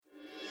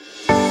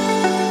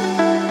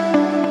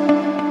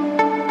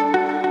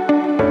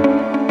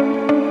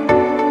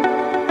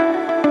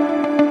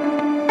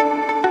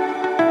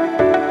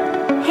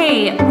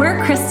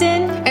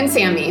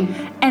Sammy.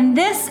 And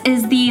this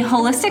is the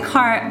Holistic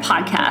Heart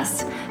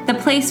Podcast, the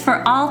place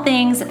for all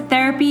things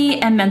therapy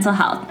and mental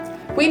health.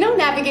 We know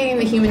navigating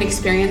the human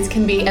experience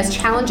can be as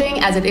challenging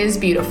as it is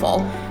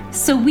beautiful.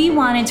 So we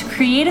wanted to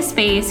create a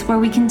space where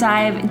we can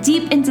dive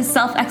deep into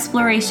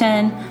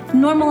self-exploration,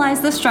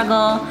 normalize the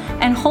struggle,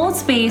 and hold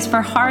space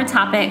for hard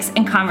topics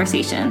and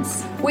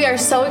conversations. We are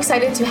so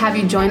excited to have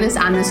you join us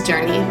on this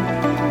journey.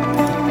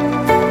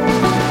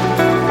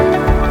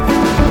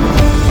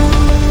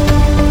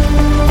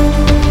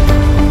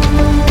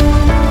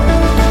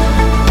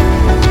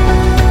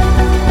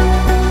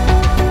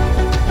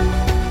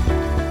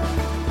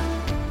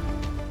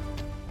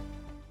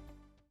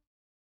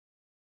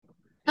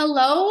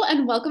 Hello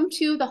and welcome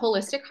to the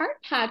Holistic Heart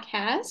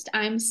Podcast.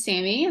 I'm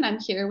Sammy and I'm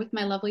here with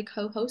my lovely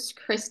co-host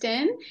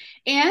Kristen,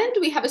 and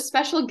we have a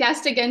special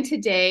guest again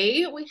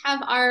today. We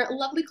have our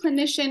lovely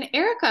clinician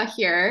Erika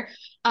here,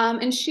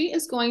 and she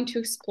is going to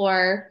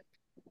explore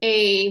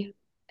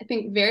I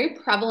think, very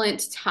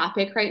prevalent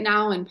topic right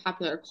now in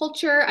popular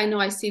culture. I know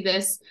I see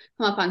this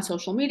come up on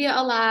social media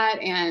a lot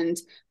and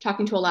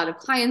talking to a lot of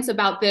clients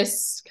about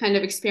this kind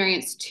of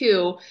experience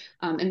too,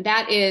 and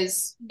that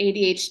is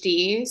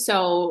ADHD.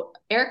 So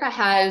Erika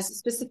has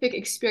specific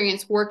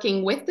experience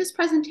working with this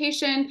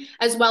presentation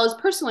as well as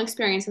personal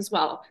experience as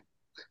well.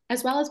 So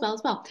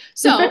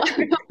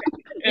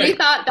we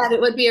thought that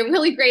it would be a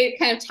really great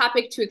kind of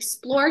topic to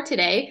explore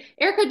today.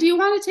 Erika, do you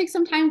want to take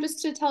some time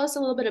just to tell us a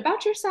little bit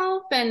about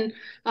yourself and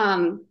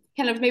kind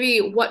of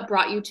maybe what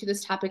brought you to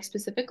this topic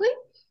specifically?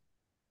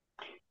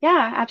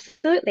 Yeah,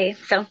 absolutely.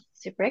 So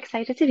super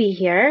excited to be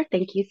here.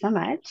 Thank you so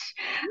much.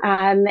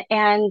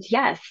 And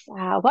yes,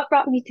 what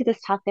brought me to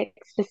this topic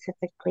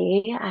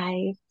specifically?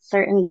 I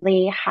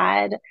certainly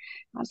had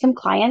some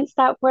clients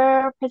that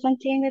were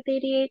presenting with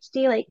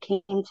ADHD, like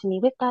came to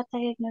me with that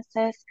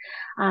diagnosis.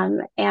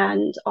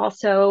 And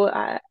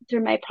also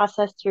through my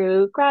process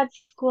through grad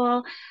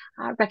school,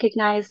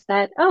 recognized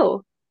that,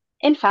 oh,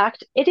 in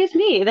fact, it is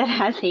me that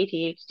has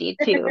ADHD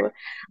too.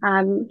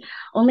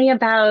 Only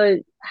about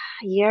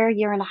a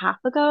year and a half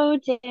ago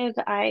did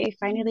I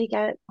finally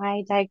get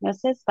my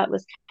diagnosis, but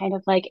was kind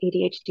of like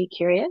ADHD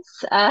curious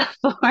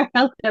for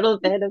a little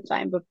bit of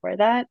time before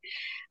that.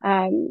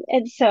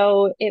 And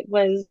so it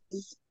was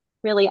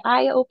really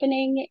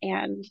eye-opening,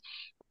 and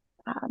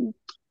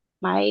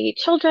my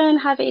children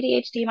have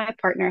ADHD, my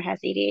partner has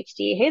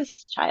ADHD,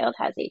 his child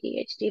has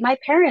ADHD, my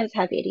parents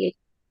have ADHD,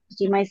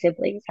 my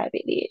siblings have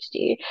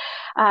ADHD.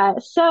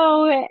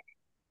 So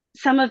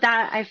some of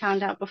that I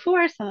found out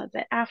before, some of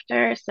it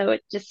after. So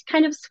it's just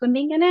kind of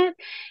swimming in it.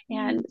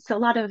 And so a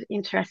lot of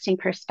interesting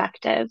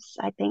perspectives,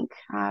 I think,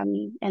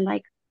 and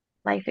like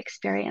life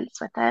experience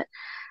with it.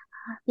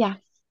 Yeah.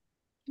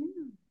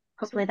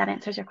 Hopefully that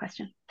answers your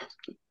question.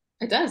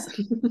 It does.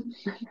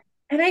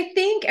 And I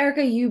think,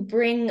 Erika, you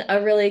bring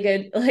a really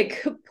good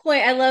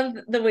point. I love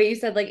the way you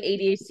said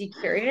ADHD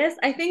curious.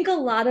 I think a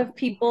lot of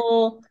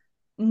people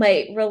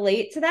might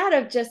relate to that,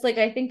 of just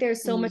I think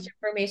there's so much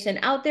information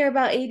out there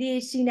about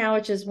ADHD now,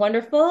 which is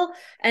wonderful.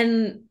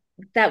 And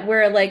that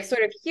we're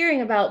sort of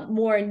hearing about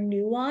more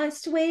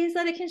nuanced ways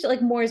that it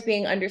can more is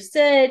being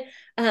understood,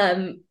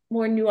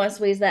 more nuanced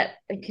ways that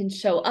it can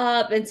show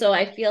up. And so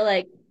I feel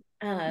like,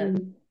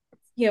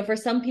 for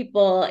some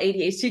people,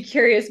 ADHD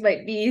curious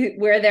might be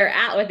where they're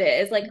at with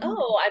it. It's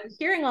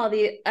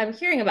I'm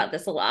hearing about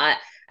this a lot.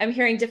 I'm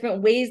hearing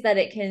different ways that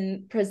it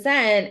can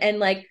present,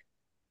 and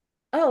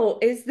oh,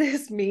 is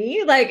this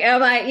me?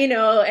 Am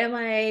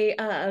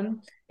I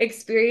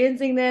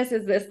experiencing this?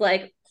 Is this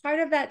part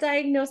of that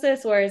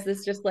diagnosis, or is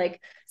this just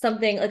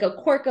something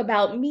a quirk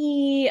about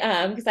me?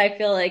 Because I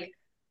feel like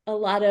a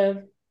lot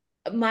of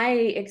my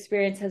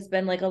experience has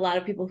been a lot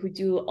of people who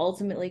do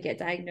ultimately get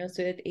diagnosed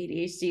with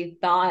ADHD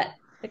thought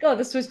oh,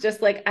 this was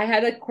just I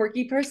had a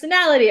quirky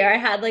personality, or I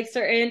had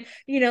certain,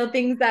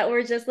 things that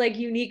were just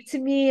unique to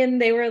me.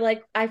 And they were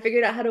I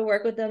figured out how to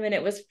work with them and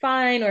it was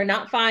fine or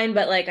not fine,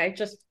 but I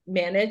just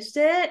managed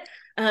it.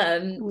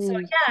 So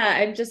yeah,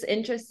 I'm just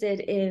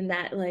interested in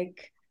that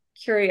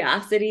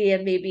curiosity,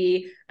 and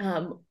maybe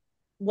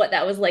what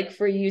that was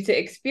for you to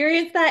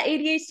experience that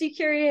ADHD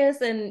curious,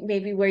 and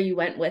maybe where you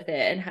went with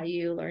it and how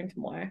you learned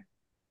more.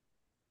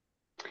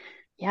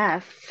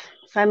 Yes.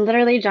 So I'm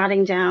literally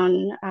jotting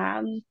down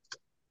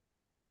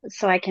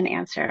so I can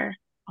answer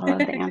all of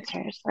the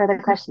answers or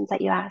the questions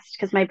that you asked,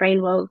 because my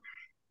brain will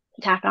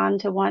tack on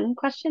to one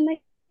question that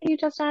you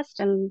just asked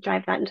and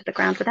drive that into the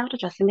ground without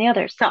addressing the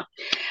other. So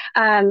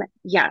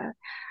yeah,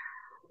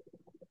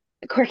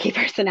 quirky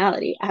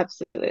personality,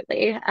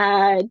 absolutely.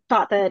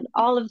 Thought that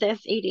all of this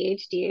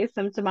ADHD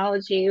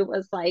symptomology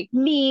was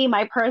me,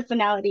 my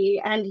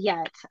personality, and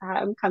yet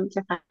come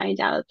to find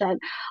out that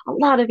a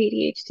lot of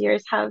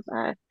ADHDers have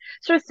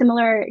sort of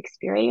similar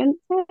experiences.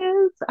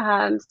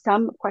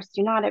 Some, of course,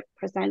 do not. It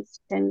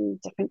presents in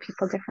different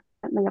people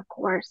differently, of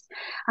course.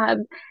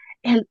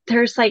 And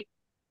there's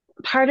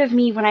part of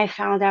me when I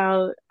found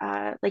out,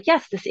 like,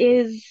 yes, this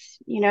is,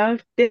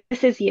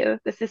 this is you.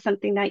 This is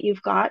something that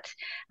you've got,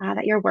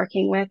 that you're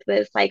working with,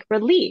 was like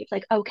relief.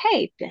 Like,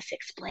 okay, this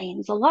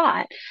explains a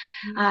lot.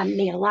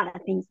 Made a lot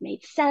of things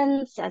made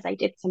sense as I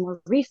did some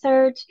more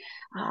research.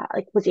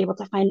 Like, was able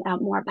to find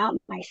out more about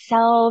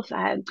myself,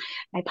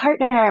 my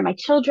partner, my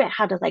children,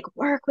 how to like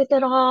work with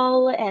it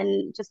all,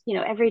 and just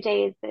every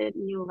day is a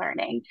new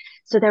learning.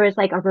 So there was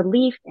like a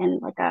relief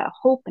and like a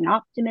hope and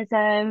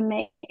optimism,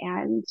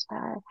 and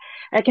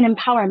like an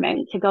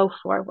empowerment to go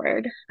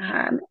forward.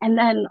 And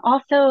then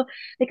also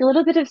like a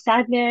little bit of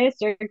sadness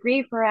or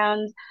grief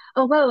around,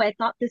 oh, whoa, I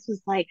thought this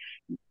was like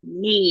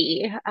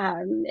me.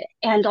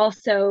 And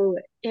also,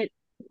 it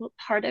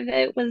part of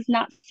it was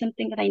not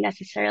something that I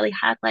necessarily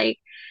had like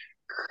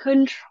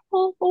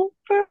control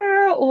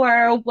over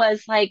or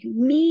was like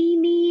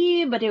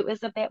me, but it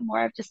was a bit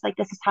more of just like,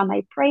 this is how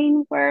my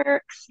brain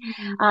works,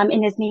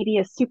 and is maybe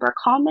a super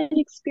common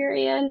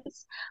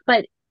experience,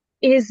 but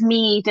is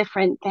me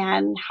different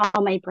than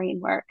how my brain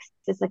works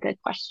is a good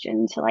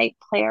question to like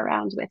play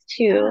around with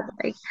too.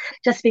 Like,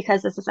 just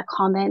because this is a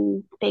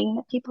common thing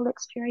that people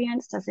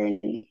experience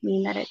doesn't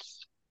mean that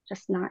it's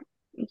just not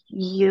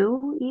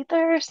you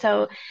either.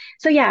 So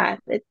yeah,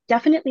 it's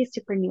definitely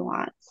super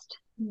nuanced.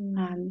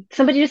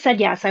 Somebody just said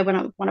yes. I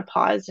want to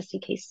pause just in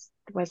case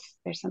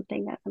there's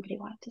something that somebody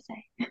wanted to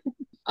say.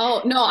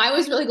 Oh, no, I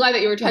was really glad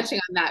that you were Yeah. touching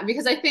on that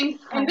because I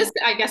think, and this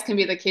I guess can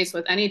be the case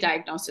with any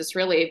diagnosis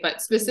really,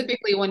 but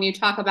specifically when you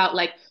talk about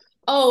like,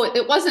 oh,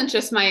 it wasn't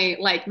just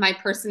my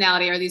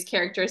personality or these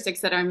characteristics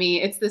that are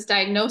me, it's this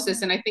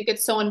diagnosis. And I think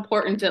it's so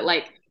important that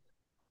like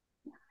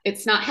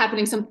it's not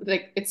happening something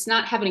like it's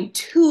not happening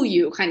to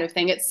you kind of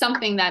thing. It's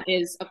something that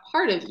is a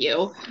part of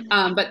you,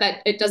 but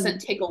that it doesn't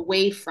take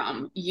away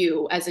from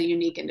you as a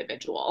unique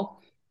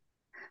individual.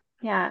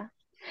 Yeah.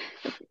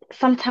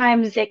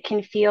 Sometimes it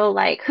can feel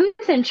like, who's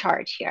in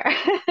charge here?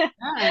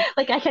 Yeah.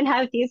 Like, I can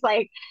have these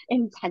like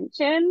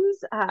intentions,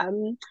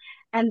 and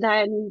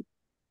then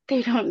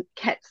they don't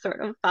get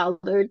sort of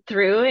followed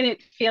through, and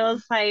it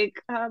feels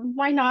like,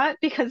 why not?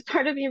 Because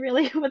part of me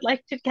really would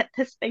like to get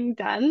this thing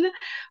done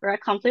or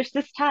accomplish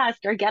this task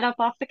or get up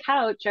off the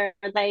couch, or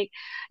like,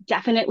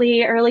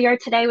 definitely earlier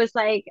today was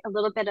like a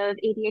little bit of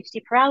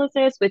ADHD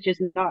paralysis, which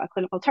is not a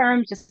clinical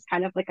term, just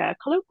kind of like a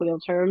colloquial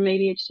term.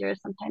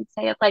 ADHDers sometimes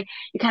say it's like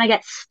you kind of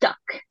get stuck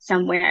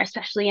somewhere,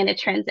 especially in a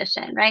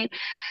transition, right?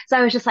 So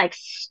I was just like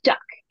stuck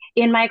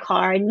in my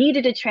car,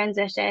 needed to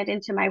transition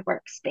into my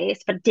workspace,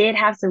 but did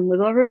have some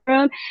wiggle room.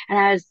 And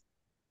I was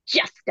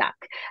just stuck.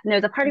 And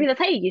there's a part of me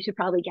that's, hey, you should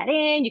probably get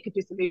in. You could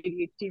do some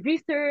ADHD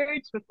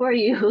research before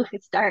you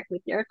start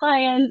with your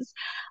clients.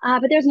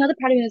 But there's another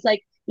part of me that's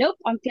like, nope,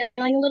 I'm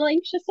feeling a little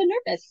anxious and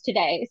nervous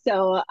today.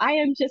 So I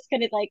am just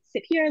going to like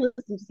sit here,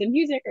 listen to some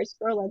music or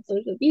scroll on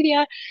social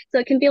media. So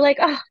it can be like,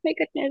 oh my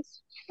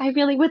goodness, I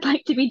really would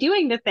like to be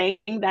doing the thing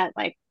that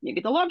like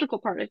maybe the logical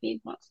part of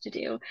me wants to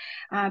do.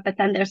 But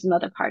then there's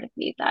another part of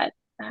me that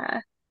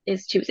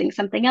is choosing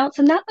something else.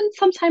 And that one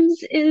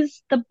sometimes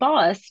is the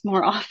boss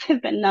more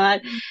often than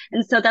not.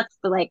 And so that's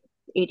the like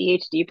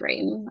ADHD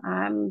brain,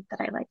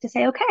 that I like to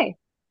say, okay,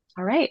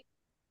 all right,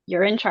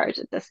 you're in charge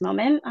at this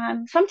moment.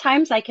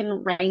 Sometimes I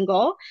can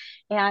wrangle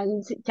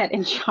and get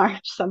in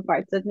charge some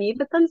parts of me,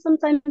 but then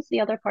sometimes the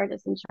other part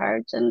is in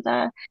charge, and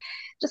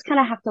just kind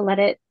of have to let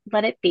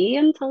it be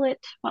until it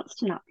wants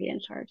to not be in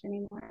charge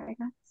anymore, I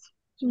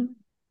guess.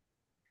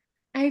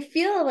 I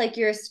feel like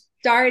you're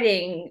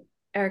starting,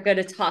 Erika,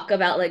 to talk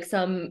about like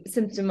some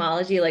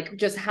symptomology, like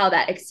just how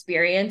that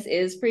experience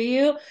is for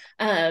you.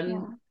 Yeah.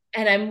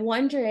 And I'm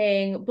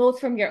wondering, both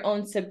from your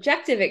own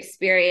subjective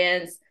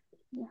experience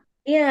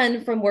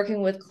and from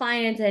working with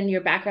clients and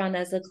your background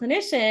as a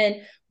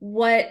clinician,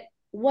 what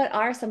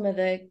are some of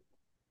the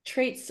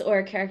traits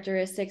or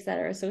characteristics that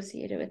are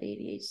associated with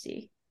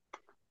ADHD?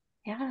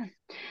 Yeah.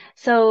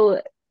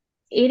 So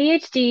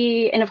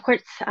ADHD, and of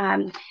course,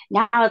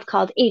 now it's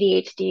called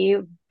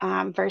ADHD,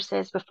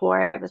 versus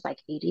before it was like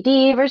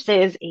ADD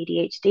versus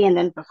ADHD. And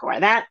then before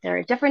that, there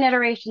are different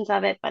iterations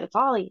of it, but it's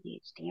all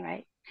ADHD,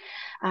 right?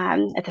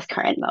 At this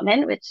current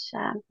moment, which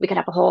we could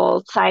have a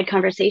whole side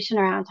conversation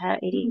around how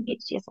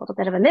ADHD is a little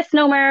bit of a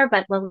misnomer,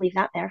 but we'll leave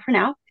that there for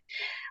now.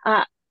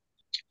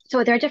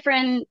 So there are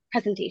different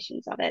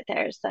presentations of it.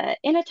 There's the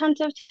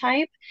inattentive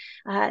type,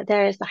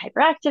 there's the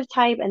hyperactive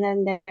type, and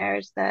then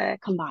there's the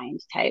combined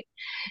type.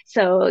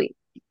 So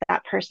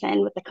that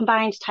person with the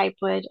combined type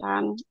would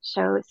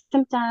show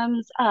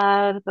symptoms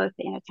of both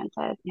the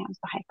inattentive and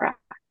the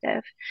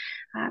hyperactive.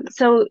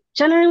 So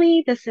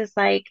generally, this is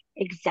like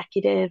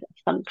executive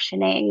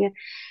functioning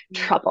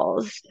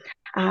troubles.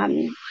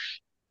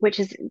 Which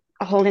is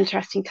a whole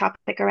interesting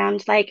topic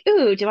around like,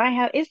 ooh,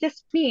 is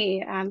this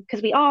me?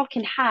 Because we all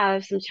can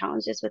have some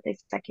challenges with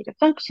executive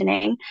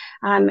functioning.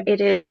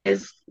 It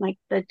is like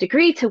the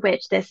degree to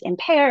which this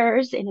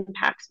impairs and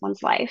impacts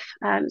one's life.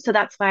 So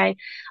that's why,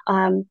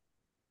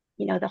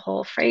 the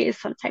whole phrase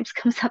sometimes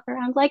comes up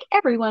around like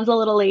everyone's a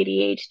little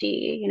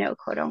ADHD,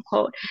 quote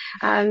unquote.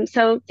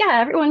 So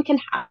yeah, everyone can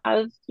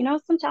have,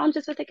 some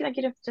challenges with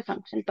executive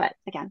dysfunction, but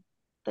again,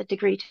 the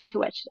degree to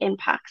which it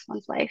impacts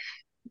one's life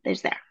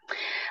is there.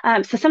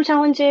 So some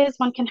challenges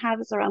one can have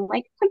is around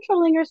like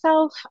controlling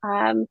yourself,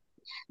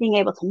 being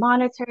able to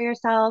monitor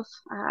yourself,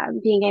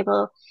 being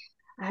able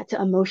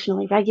to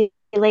emotionally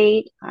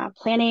regulate,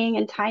 planning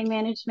and time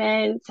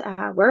management,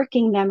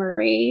 working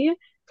memory,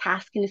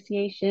 task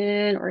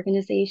initiation,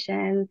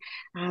 organization,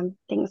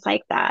 things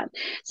like that.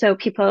 So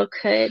people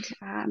could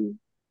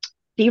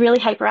be really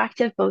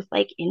hyperactive, both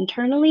like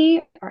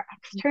internally or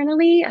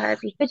externally,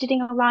 be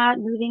fidgeting a lot,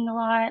 moving a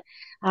lot,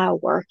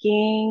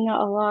 working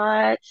a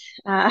lot,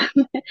 um,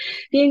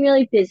 being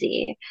really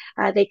busy.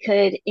 They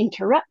could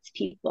interrupt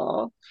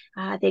people.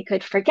 They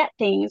could forget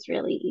things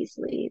really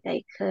easily.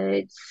 They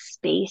could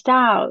space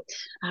out.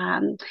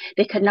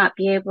 They could not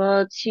be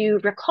able to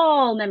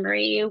recall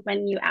memory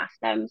when you ask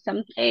them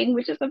something,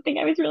 which is something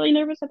I was really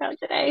nervous about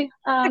today.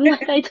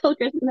 That I told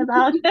Kristen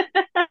about.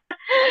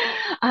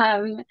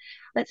 um,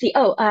 let's see.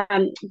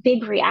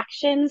 Big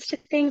reactions to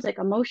things like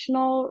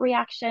emotional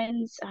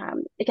reactions.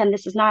 Again,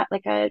 this is not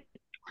like a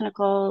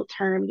clinical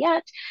term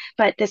yet,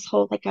 but this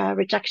whole like a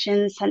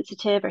rejection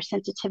sensitive or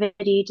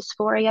sensitivity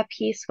dysphoria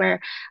piece where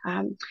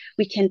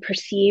we can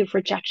perceive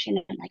rejection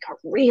in like a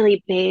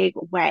really big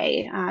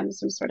way,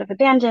 some sort of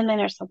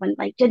abandonment or someone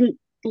like didn't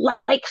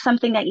like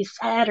something that you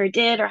said or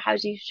did or how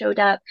you showed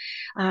up.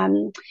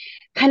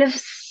 Kind of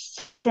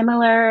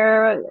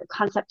similar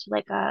concept to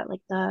like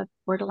the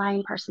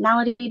borderline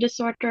personality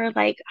disorder,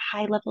 like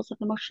high levels of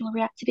emotional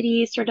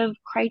reactivity sort of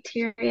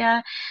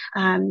criteria,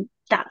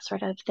 that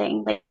sort of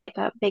thing, like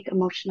a big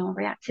emotional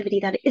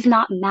reactivity that is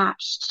not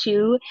matched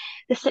to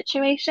the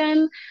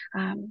situation.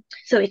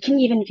 So it can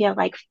even feel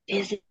like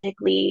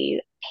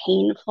physically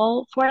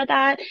painful for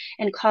that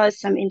and cause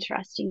some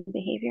interesting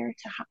behavior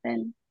to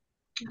happen.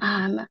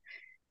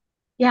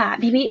 Yeah,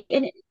 maybe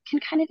it can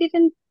kind of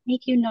even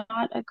make you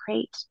not a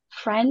great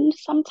friend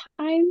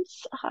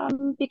sometimes,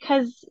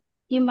 because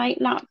you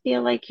might not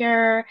feel like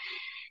you're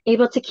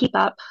able to keep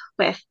up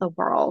with the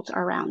world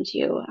around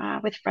you,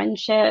 with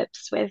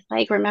friendships, with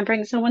like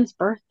remembering someone's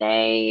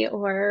birthday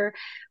or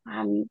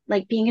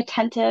like being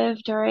attentive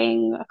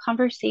during a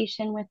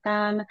conversation with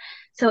them.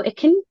 So it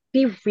can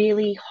be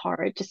really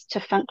hard just to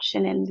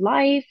function in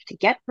life, to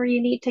get where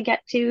you need to get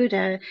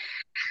to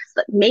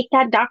make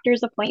that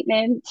doctor's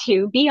appointment,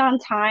 to be on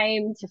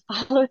time, to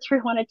follow through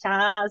on a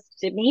task,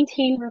 to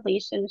maintain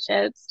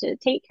relationships, to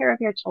take care of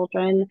your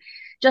children.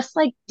 Just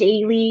like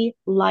daily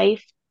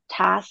life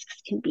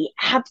tasks can be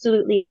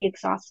absolutely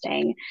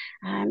exhausting.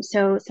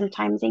 So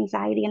sometimes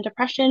anxiety and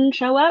depression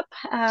show up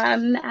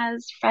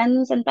as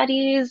friends and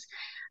buddies.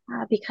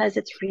 Because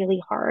it's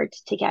really hard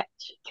to get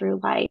through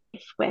life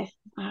with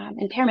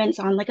impairments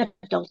on like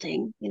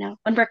adulting. You know,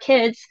 when we're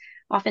kids,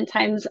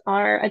 oftentimes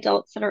our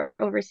adults that are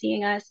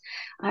overseeing us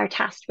are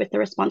tasked with the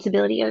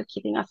responsibility of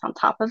keeping us on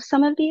top of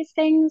some of these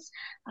things.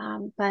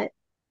 But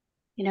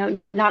you know,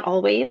 not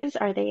always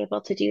are they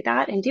able to do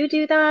that and do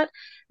that.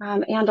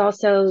 And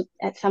also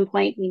at some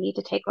point we need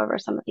to take over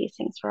some of these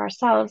things for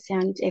ourselves.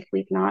 And if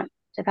we've not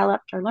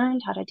developed or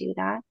learned how to do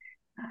that,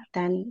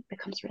 then it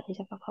becomes really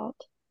difficult.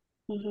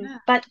 Yeah,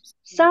 But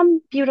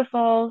some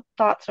beautiful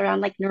thoughts around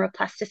like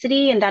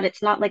neuroplasticity and that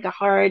it's not like a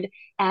hard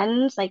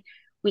end, like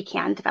we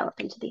can develop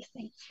into these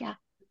things. Yeah.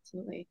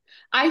 absolutely.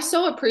 I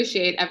so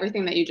appreciate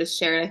everything that you just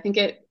shared. I think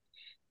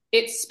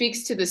it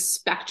speaks to the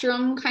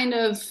spectrum kind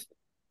of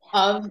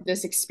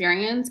this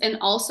experience and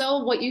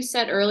also what you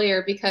said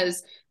earlier,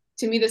 because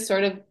to me this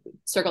sort of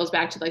circles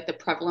back to like the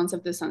prevalence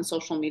of this on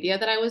social media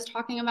that I was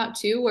talking about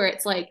too, where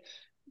it's like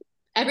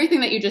everything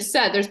that you just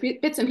said, there's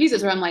bits and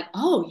pieces where I'm like,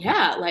 oh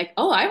yeah, like,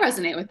 oh, I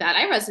resonate with that.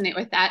 I resonate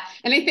with that.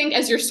 And I think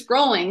as you're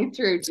scrolling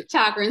through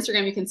TikTok or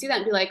Instagram, you can see that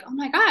and be like, oh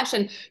my gosh.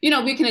 And, you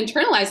know, we can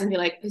internalize and be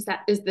like, is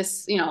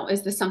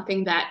this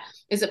something that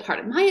is a part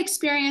of my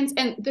experience?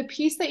 And the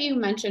piece that you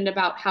mentioned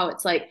about how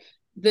it's like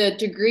the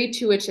degree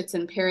to which it's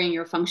impairing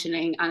your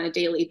functioning on a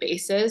daily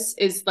basis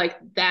is like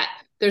that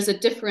there's a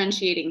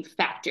differentiating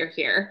factor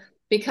here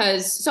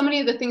because so many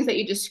of the things that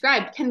you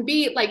described can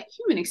be like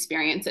human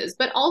experiences,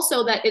 but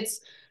also that it's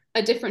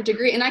a different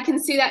degree. And I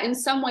can see that in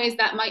some ways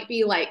that might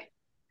be like,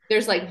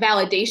 there's like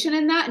validation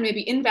in that and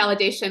maybe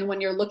invalidation when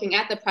you're looking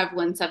at the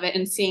prevalence of it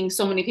and seeing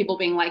so many people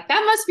being like,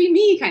 that must be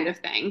me kind of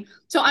thing.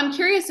 So I'm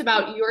curious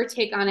about your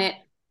take on it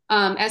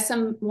as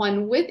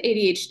someone with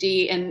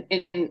ADHD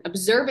and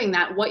observing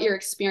that, what your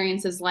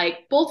experience is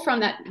like, both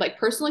from that like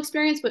personal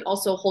experience, but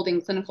also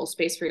holding clinical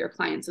space for your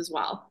clients as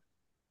well.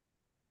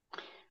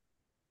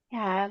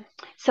 Yeah.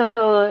 So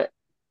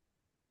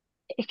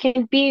it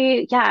can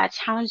be, yeah,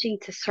 challenging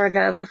to sort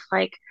of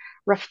like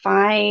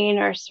refine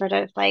or sort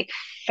of like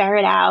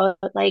ferret out,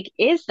 like,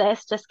 is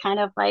this just kind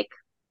of like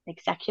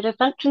executive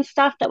function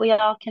stuff that we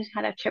all can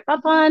kind of trip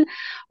up on?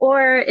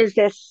 Or is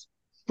this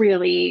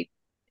really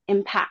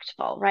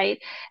impactful, right?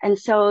 And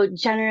so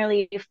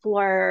generally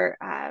for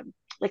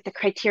like the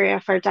criteria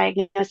for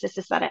diagnosis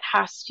is that it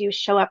has to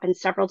show up in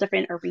several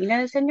different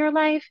arenas in your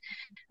life.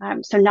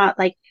 So not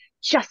like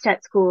just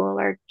at school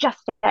or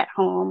just at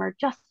home or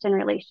just in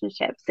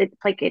relationships. It's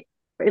like it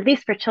at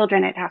least for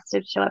children, it has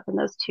to show up in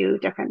those two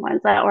different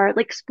ones, or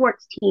like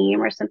sports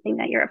team or something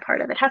that you're a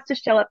part of. It has to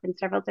show up in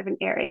several different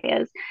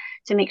areas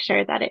to make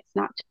sure that it's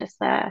not just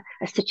a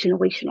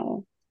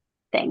situational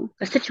thing,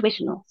 a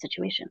situational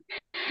situation.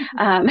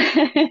 Um,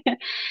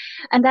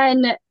 and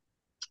then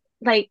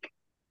like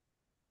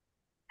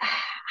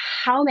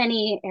how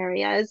many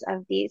areas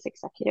of these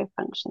executive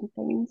function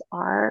things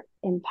are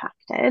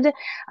impacted,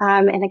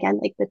 and again,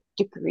 like the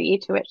degree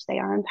to which they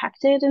are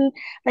impacted. And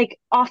like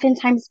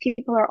oftentimes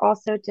people are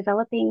also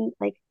developing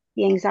like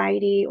the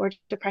anxiety or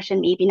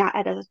depression, maybe not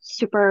at a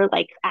super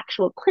like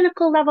actual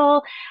clinical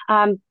level,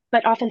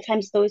 but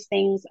oftentimes those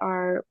things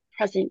are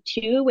present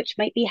too, which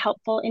might be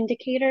helpful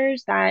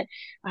indicators that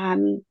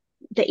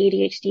the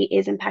ADHD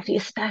is impacting,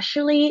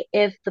 especially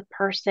if the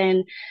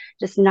person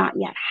does not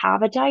yet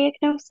have a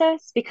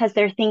diagnosis, because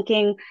they're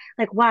thinking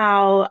like,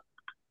 wow,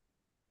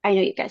 I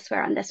know you guys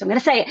swear on this, so I'm going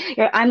to say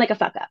it. I'm like a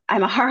fuck up.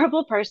 I'm a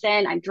horrible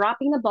person. I'm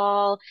dropping the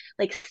ball,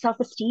 like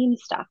self-esteem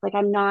stuff. Like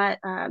I'm not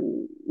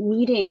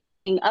meeting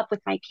up with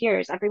my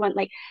peers. Everyone,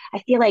 like, I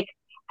feel like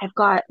I've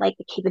got like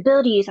the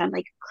capabilities. I'm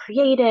like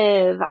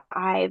creative.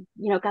 I've,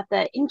 got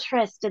the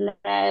interest and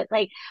the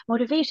like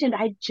motivation.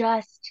 I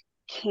just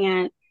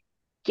can't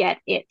get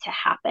it to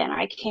happen.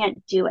 I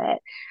can't do it.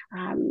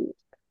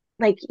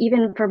 Like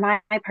even for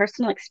my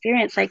personal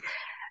experience, like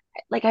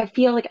I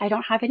feel like I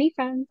don't have any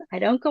friends. I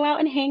don't go out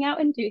and hang out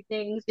and do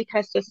things,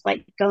 because just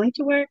like going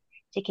to work,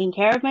 taking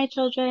care of my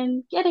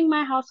children, getting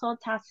my household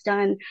tasks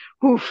done,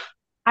 oof,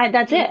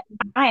 that's it.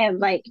 I am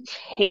like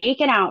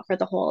taken out for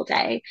the whole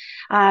day,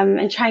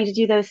 and trying to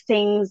do those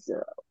things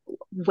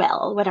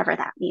well, whatever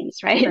that means,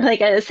 right? Sure.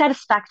 Like a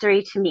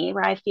satisfactory to me,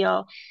 where I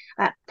feel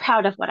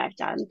proud of what I've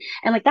done,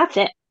 and like that's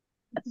it.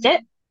 That's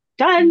it.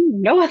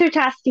 Done. No other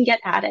tasks can get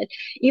added.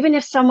 Even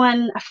if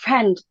a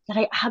friend that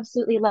I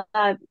absolutely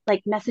love,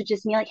 like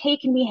messages me like, hey,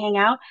 can we hang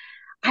out?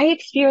 I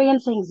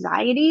experience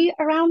anxiety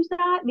around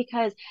that,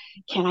 because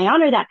can I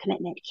honor that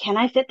commitment? Can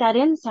I fit that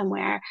in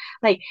somewhere?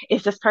 Like,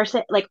 is this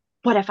person like,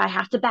 what if I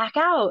have to back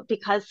out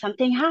because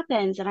something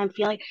happens and I'm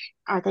feeling,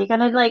 are they going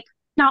to like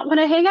not want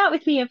to hang out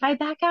with me if I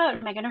back out?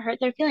 Am I going to hurt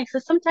their feelings? So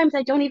sometimes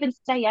I don't even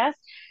say yes,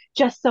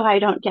 just so I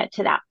don't get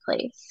to that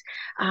place.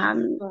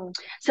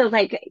 So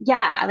like,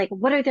 yeah, like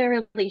what are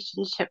their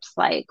relationships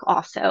like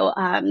also?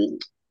 Are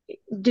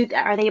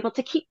they able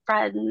to keep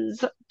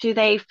friends? Do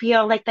they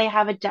feel like they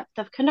have a depth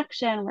of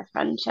connection with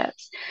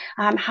friendships?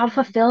 How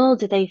fulfilled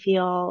do they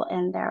feel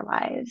in their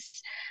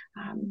lives?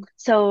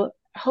 So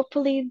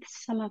hopefully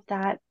some of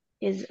that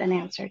is an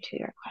answer to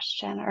your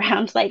question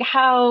around like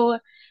how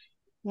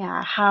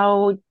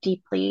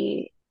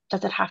deeply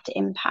does it have to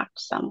impact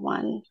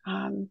someone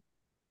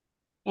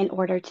in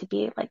order to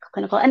be like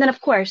clinical? And then of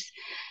course,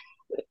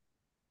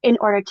 in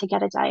order to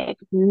get a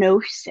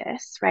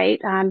diagnosis,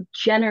 right?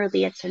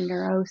 Generally, it's a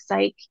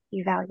neuropsych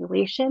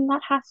evaluation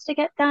that has to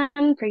get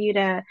done for you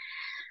to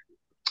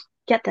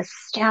get the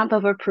stamp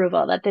of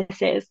approval that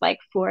this is like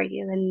for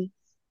you. And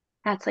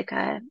that's like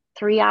a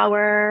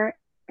 3-hour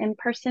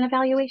in-person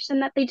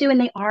evaluation that they do.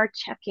 And they are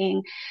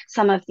checking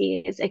some of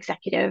these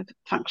executive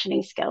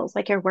functioning skills,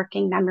 like your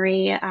working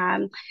memory,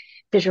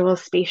 visual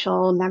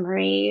spatial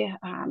memory.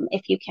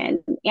 If you can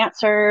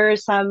answer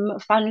some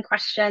fun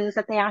questions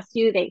that they ask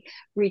you, they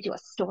read you a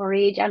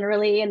story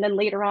generally, and then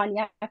later on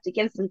you have to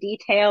give some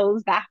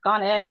details back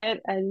on it.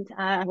 And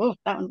that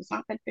one was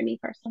not good for me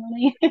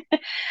personally.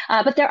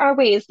 But there are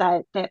ways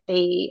that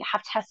they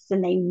have tests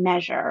and they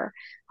measure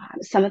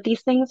some of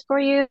these things for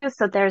you.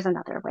 So there's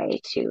another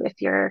way to,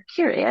 if you're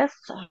curious,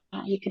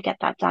 you could get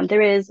that done.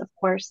 There is, of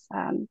course,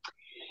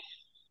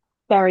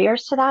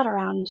 barriers to that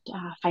around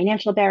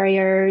financial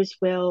barriers.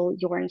 Will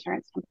your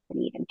insurance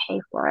company even pay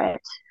for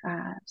it?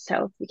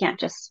 So you can't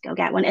just go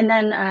get one. And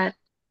then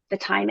the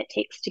time it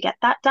takes to get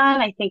that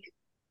done, I think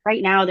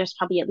right now there's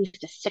probably at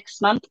least a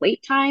 6-month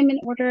wait time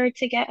in order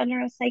to get a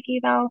neuropsych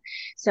eval.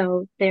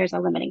 So there's a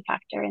limiting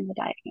factor in the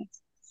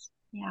diagnosis.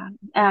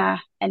 Yeah.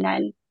 And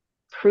then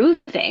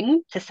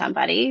proving to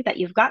somebody that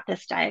you've got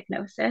this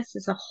diagnosis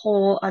is a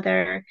whole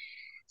other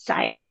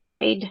side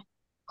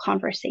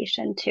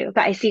conversation too.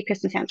 But I see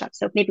Kristen's hands up,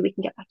 so maybe we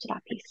can get back to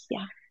that piece.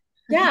 Yeah.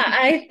 Yeah,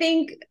 I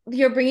think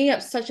you're bringing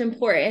up such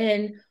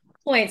important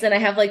points, and I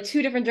have like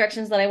 2 different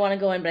directions that I want to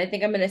go in, but I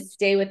think I'm going to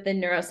stay with the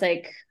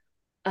neuropsych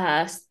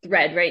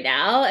thread right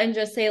now and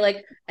just say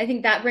like, I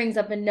think that brings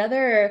up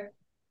another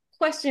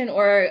question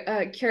or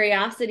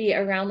curiosity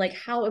around like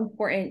how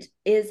important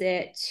is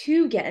it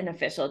to get an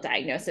official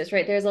diagnosis,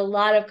 right? There's a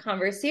lot of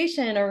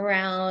conversation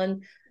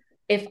around,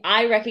 if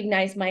I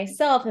recognize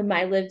myself and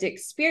my lived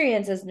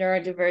experience as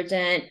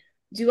neurodivergent,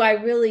 do I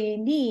really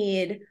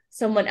need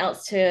someone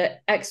else to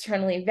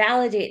externally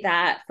validate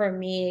that for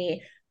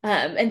me?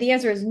 And the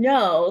answer is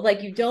no,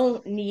 like you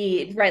don't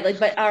need, right? Like,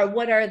 but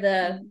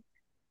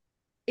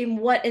in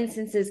what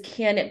instances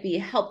can it be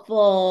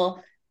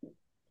helpful?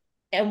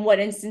 And what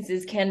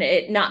instances can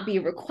it not be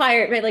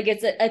required, right? Like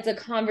it's a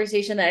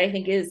conversation that I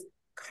think is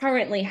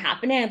currently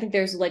happening. I don't think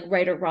there's like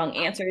right or wrong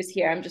answers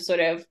here. I'm just sort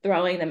of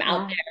throwing them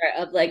out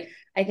there of like,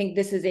 I think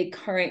this is a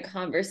current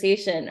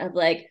conversation of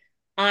like,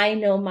 I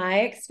know my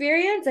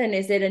experience, and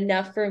is it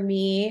enough for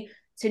me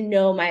to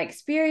know my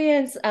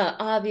experience?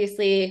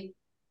 Obviously,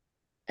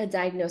 a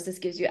diagnosis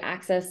gives you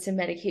access to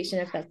medication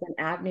if that's an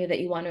avenue that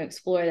you want to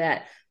explore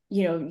that,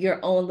 you know, your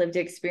own lived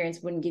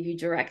experience wouldn't give you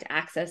direct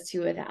access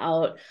to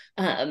without.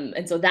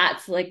 And so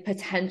that's like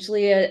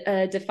potentially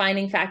a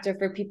defining factor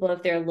for people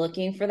if they're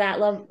looking for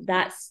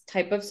that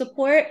type of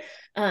support.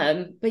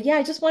 But yeah,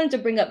 I just wanted to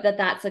bring up that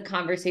that's a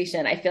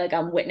conversation I feel like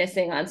I'm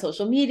witnessing on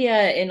social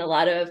media, in a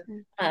lot of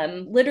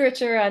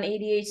literature on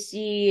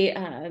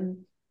ADHD.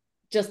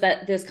 Just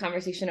that this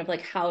conversation of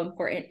like, how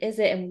important is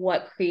it and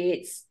what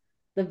creates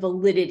the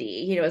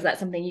validity, you know, is that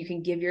something you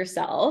can give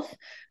yourself?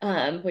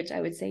 Which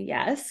I would say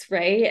yes,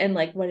 right? And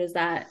like, what does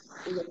that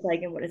look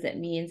like and what does it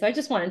mean? So I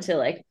just wanted to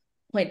like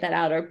point that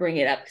out or bring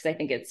it up because I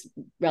think it's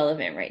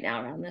relevant right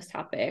now around this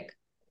topic.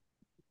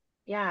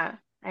 Yeah,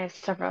 I have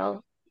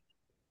several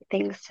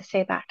things to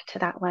say back to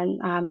that one.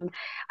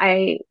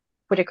 I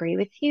would agree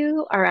with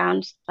you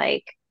around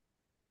like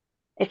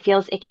it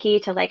feels icky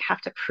to like have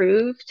to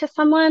prove to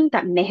someone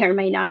that may or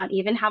may not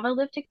even have a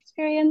lived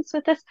experience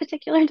with this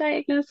particular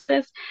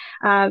diagnosis,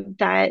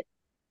 that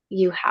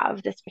you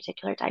have this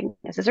particular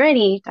diagnosis or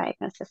any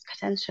diagnosis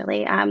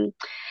potentially. And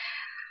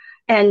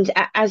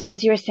as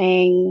you were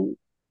saying,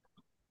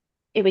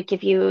 it would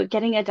give you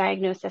getting a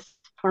diagnosis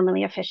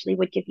formally officially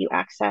would give you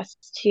access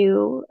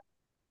to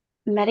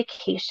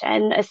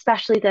medication,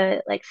 especially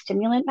the like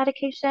stimulant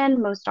medication.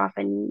 Most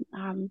often,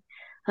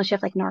 unless you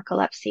have like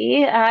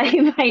narcolepsy,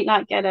 you might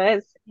not get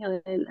a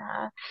stimulant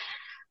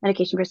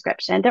medication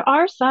prescription. There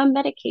are some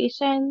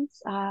medications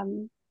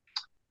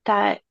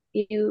that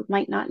you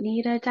might not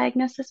need a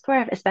diagnosis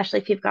for,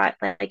 especially if you've got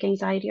like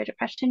anxiety or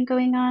depression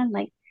going on.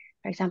 Like,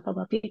 for example,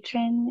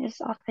 Wellbutrin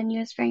is often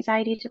used for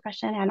anxiety,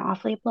 depression, and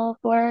off-label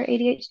for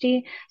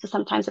ADHD. So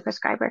sometimes a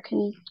prescriber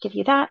can give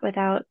you that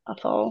without a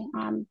full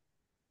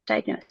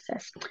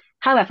diagnosis.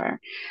 However,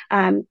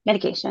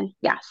 medication,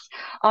 yes.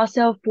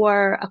 Also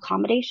for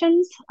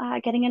accommodations,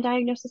 getting a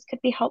diagnosis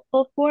could be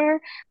helpful for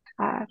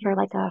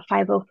like a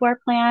 504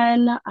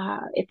 plan,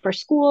 if for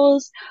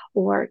schools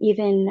or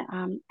even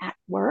at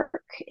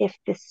work. If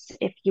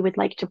you would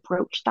like to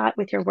broach that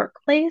with your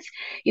workplace,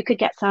 you could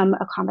get some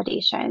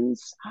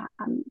accommodations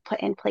put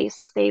in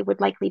place. They would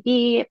likely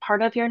be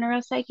part of your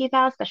neuropsych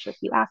eval, especially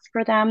if you ask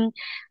for them,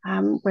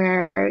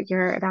 where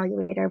your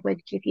evaluator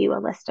would give you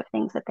a list of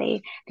things that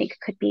they think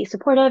could be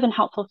supportive and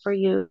helpful for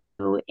you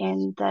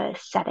in the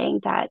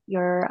setting that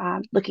you're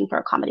looking for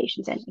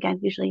accommodations in. Again,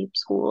 usually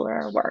school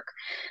or work.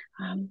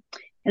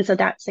 And so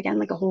that's again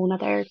like a whole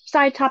nother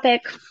side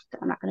topic that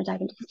I'm not going to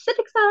dive into the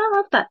specifics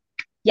of, but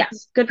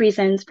yes, good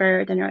reasons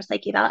for the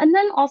neuropsych eval. And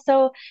then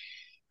also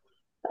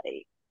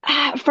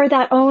for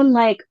that own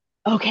like,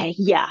 okay,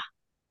 yeah,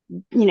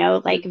 you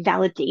know, like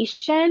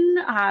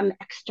validation,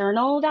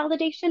 external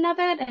validation of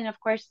it. And of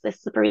course,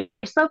 this slippery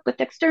slope with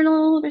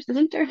external versus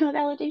internal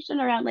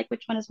validation around like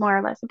which one is more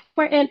or less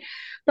important.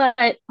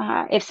 But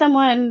if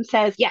someone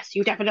says, yes,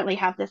 you definitely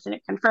have this and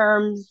it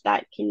confirms,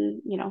 that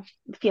can, you know,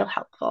 feel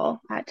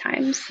helpful at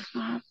times,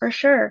 for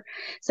sure.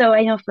 So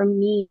I know for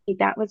me,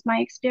 that was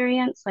my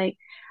experience. Like,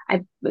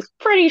 I was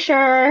pretty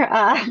sure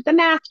the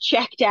math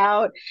checked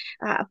out,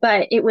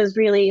 but it was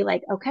really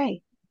like,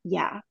 okay,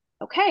 yeah,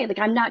 okay, like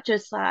I'm not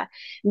just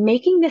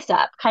making this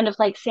up, kind of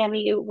like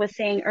Sammy was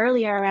saying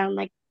earlier around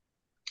like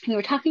we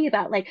were talking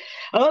about like,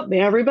 oh,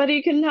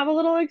 everybody can have a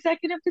little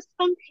executive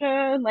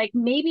dysfunction. Like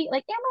maybe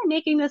like, am I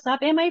making this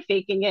up? Am I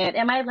faking it?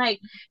 Am I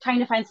like trying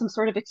to find some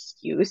sort of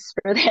excuse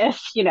for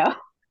this, you know,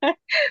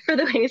 for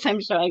the ways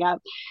I'm showing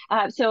up?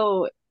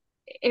 So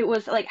it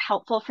was like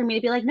helpful for me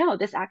to be like, no,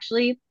 this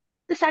actually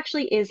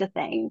is a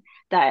thing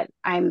that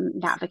I'm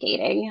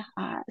navigating.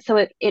 So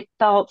it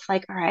felt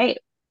like, all right,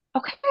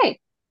 okay,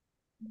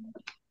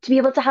 to be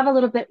able to have a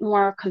little bit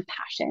more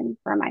compassion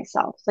for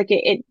myself. Like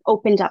it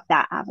opened up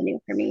that avenue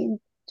for me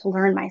to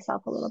learn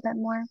myself a little bit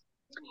more.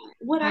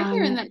 What I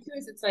hear in that too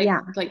is it's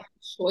Yeah, like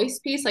choice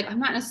piece. Like I'm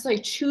not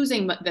necessarily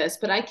choosing this,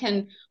 but I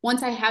can,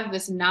 once I have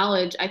this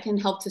knowledge, I can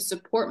help to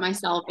support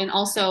myself and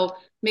also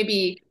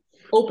maybe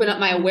open up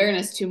my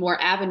awareness to more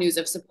avenues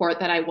of support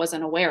that I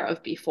wasn't aware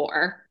of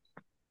before.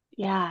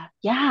 yeah,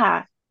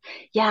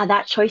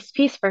 that choice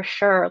piece for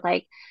sure.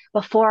 Like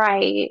before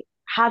I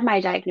had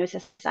my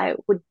diagnosis, I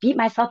would beat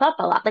myself up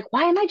a lot. Like,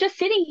 why am I just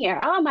sitting here?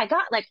 Oh my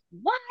God, like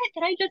what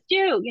did I just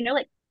do? You know,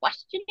 like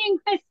questioning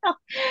myself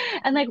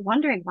and like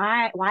wondering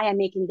why I'm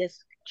making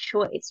this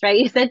choice, right?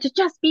 You said to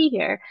just be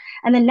here.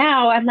 And then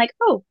now I'm like,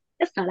 oh,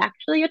 it's not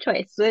actually a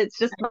choice. It's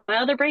just my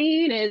other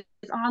brain is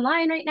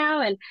online right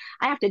now and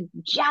I have to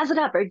jazz it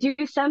up or do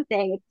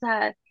something.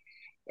 It's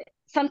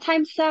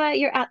sometimes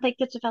you're at like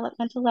the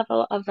developmental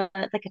level of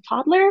like a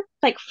toddler,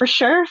 like for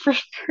sure, for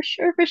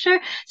sure.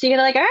 So you're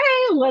like, all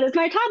right, what is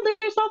my toddler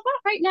self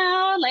want right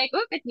now? Like,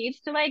 oh, it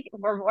needs to like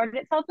reward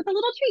itself with a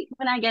little treat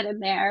when I get in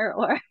there,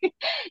 or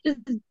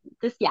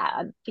just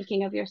yeah,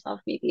 thinking of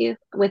yourself maybe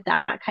with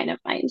that kind of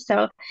mind.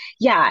 So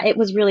yeah, it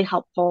was really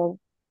helpful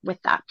with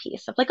that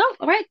piece of like, oh,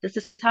 all right, this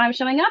is how I'm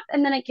showing up,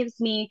 and then it gives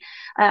me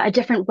a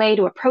different way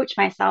to approach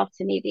myself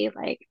to maybe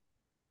like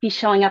be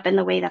showing up in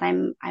the way that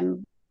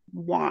I'm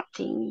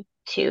wanting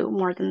to,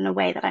 more than the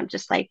way that I'm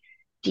just like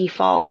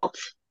default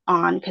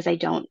on because I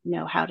don't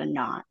know how to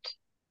not.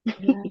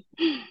 Yeah.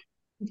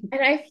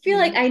 And I feel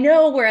like I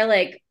know where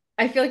like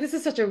I feel like this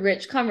is such a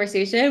rich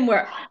conversation.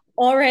 We're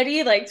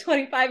already like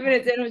 25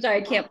 minutes in, which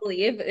I can't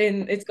believe,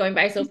 and it's going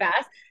by so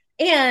fast.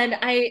 And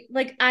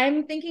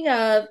I'm thinking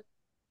of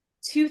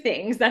two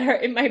things that are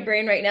in my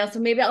brain right now. So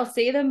maybe I'll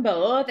say them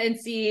both and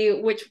see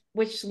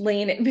which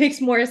lane it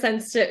makes more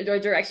sense to, or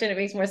direction it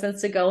makes more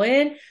sense to go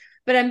in.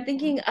 But I'm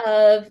thinking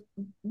of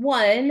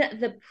one,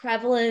 the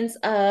prevalence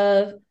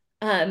of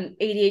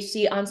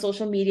ADHD on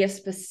social media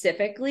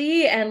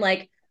specifically, and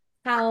like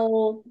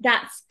how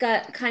that's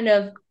got kind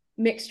of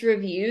mixed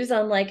reviews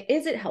on like,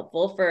 is it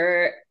helpful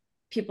for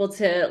people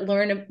to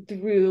learn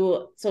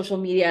through social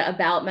media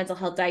about mental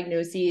health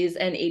diagnoses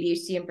and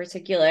ADHD in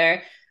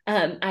particular?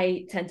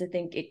 I tend to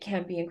think it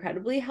can be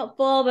incredibly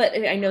helpful, but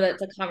I know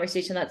that's a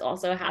conversation that's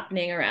also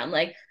happening around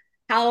like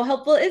how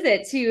helpful is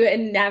it to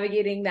in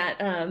navigating that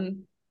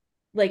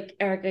like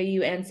Erika,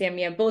 you and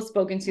Sammy have both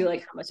spoken to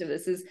like how much of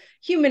this is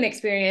human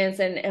experience,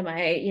 and am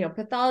I,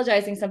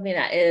 pathologizing something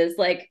that is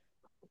like,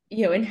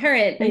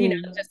 inherent,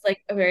 just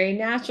like a very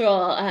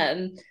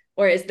natural,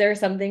 or is there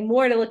something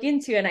more to look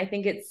into? And I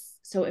think it's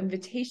so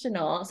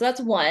invitational. So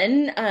that's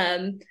one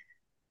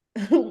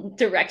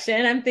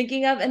direction I'm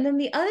thinking of. And then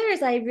the other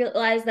is I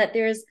realize that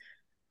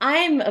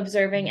I'm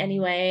observing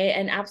anyway,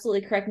 and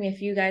absolutely correct me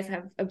if you guys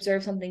have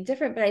observed something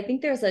different, but I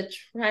think there's a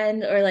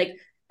trend or like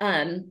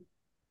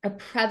a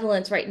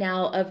prevalence right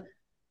now of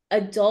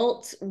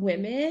adult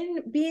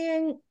women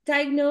being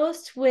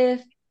diagnosed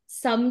with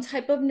some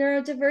type of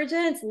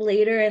neurodivergence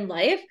later in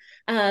life,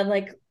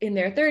 like in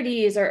their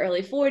 30s or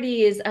early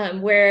 40s,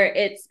 where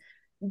it's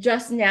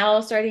just now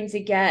starting to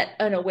get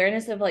an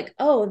awareness of like,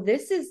 oh,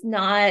 this is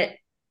not,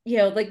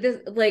 this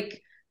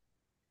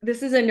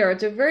is a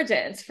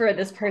neurodivergence for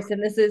this person.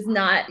 This is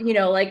not,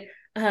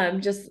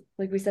 just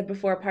like we said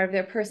before, part of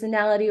their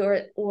personality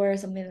or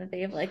something that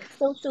they've like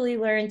socially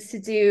learned to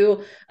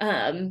do,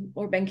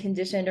 or been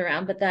conditioned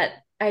around. But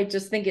that I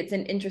just think it's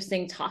an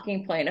interesting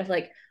talking point of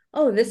like,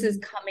 oh, this is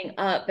coming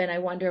up, and I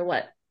wonder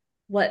what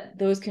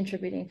those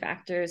contributing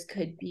factors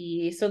could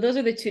be. So those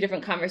are the two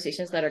different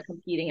conversations that are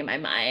competing in my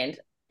mind.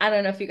 I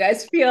don't know if you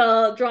guys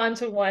feel drawn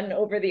to one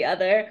over the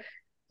other.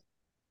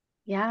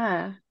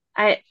 Yeah,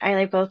 I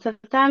like both of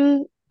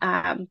them,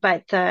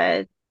 but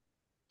the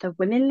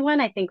women one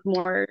I think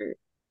more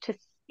to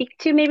speak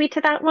to maybe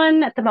to that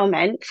one at the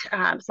moment. So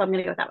I'm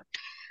gonna go with that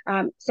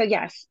one. So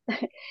yes,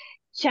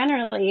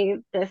 generally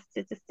the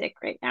statistic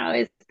right now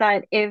is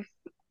that if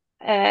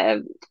uh,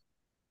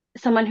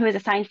 someone who is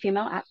assigned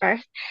female at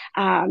birth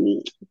um,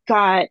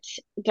 got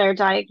their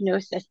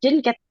diagnosis,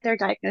 didn't get their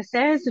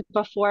diagnosis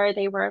before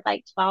they were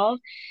like 12.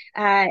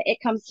 It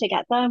comes to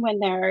get them when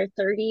they're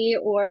 30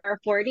 or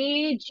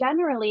 40,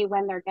 generally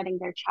when they're getting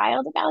their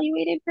child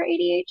evaluated for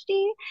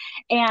ADHD.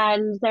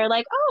 And they're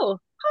like, oh,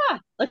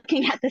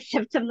 looking at the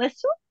symptom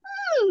list,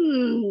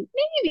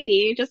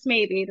 maybe, just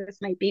maybe, this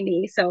might be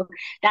me. So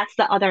that's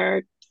the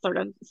other sort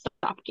of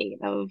stopgate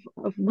of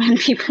when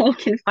people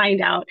can find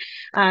out.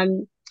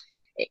 Um,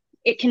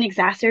 it can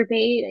exacerbate,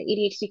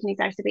 ADHD can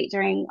exacerbate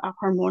during a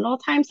hormonal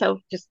time. So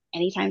just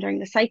anytime during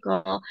the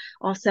cycle.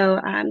 Also,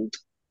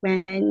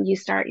 when you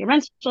start your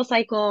menstrual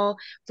cycle,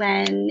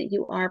 when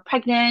you are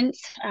pregnant,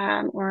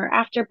 or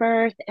after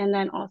birth, and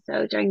then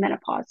also during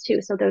menopause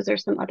too. So those are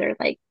some other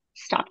like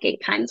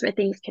stopgate times where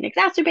things can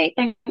exacerbate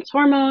thanks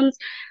hormones,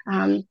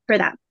 for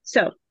that.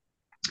 So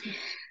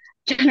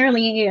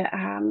generally,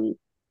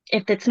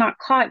 if it's not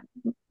caught,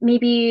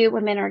 maybe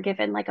women are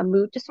given like a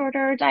mood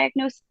disorder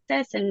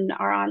diagnosis and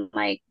are on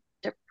like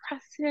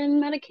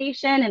depressant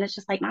medication, and it's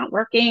just like not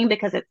working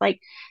because it's like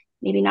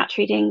maybe not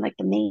treating like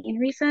the main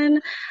reason.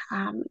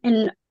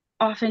 And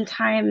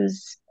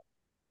oftentimes,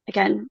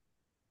 again,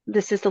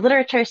 this is the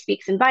literature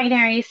speaks in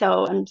binary,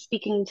 so I'm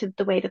speaking to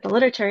the way that the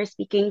literature is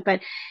speaking,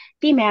 but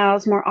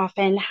females more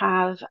often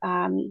have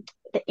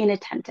the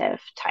inattentive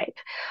type,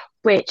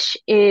 which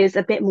is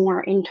a bit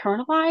more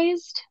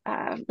internalized,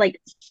 like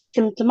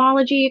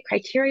symptomology,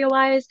 criteria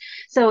wise.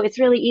 So it's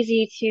really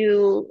easy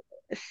to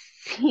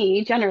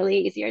see,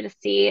 generally easier to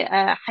see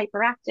a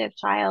hyperactive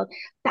child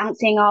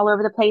bouncing all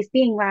over the place,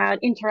 being loud,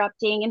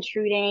 interrupting,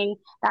 intruding.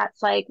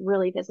 That's like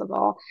really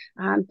visible.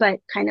 But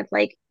kind of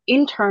like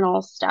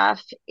internal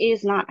stuff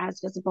is not as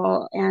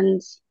visible.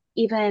 And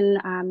even,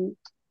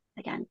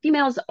 again,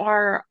 females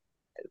are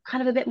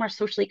kind of a bit more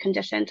socially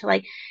conditioned to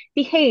like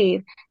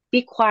behave,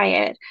 be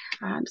quiet,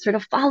 sort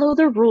of follow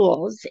the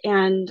rules,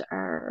 and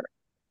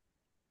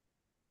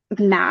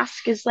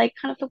mask is like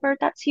kind of the word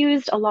that's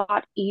used a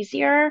lot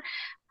easier,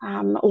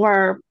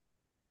 or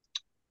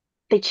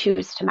they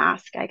choose to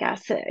mask, I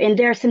guess, and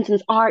their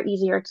symptoms are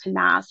easier to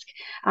mask,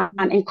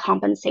 and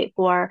compensate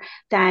for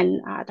than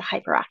the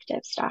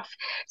hyperactive stuff.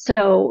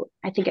 So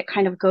I think it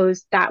kind of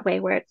goes that way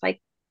where it's like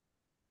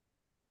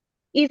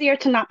easier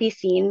to not be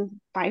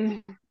seen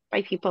by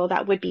people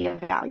that would be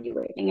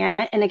evaluating it.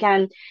 And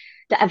again,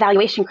 the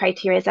evaluation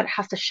criteria is that it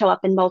has to show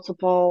up in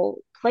multiple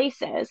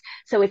places.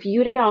 So if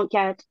you don't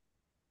get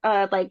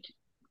like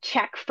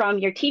check from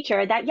your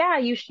teacher that, yeah,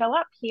 you show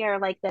up here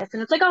like this,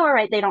 and it's like, oh, all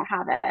right, they don't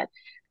have it.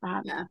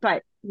 Yeah.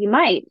 But you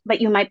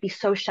might be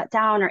so shut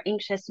down or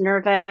anxious,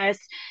 nervous,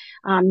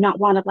 not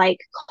want to like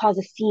cause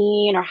a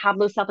scene or have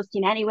low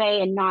self-esteem anyway,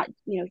 and not,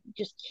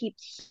 just keep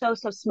so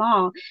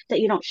small that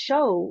you don't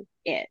show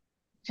it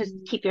to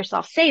keep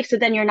yourself safe. So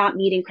then you're not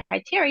meeting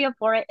criteria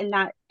for it in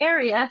that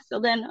area.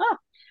 So then, oh,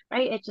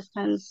 right, it just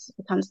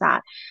becomes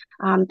that.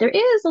 There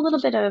is a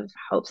little bit of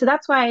hope. So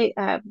that's why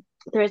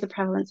there is a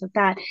prevalence of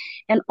that.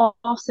 And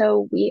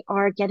also, we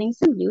are getting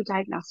some new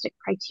diagnostic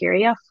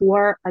criteria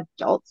for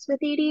adults with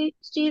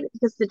ADHD,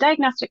 because the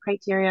diagnostic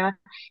criteria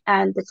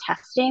and the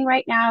testing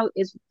right now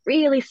is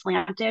really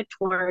slanted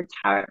towards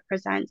how it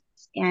presents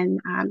in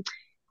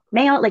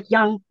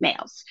young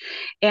males.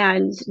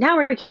 And now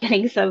we're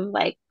getting some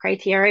like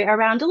criteria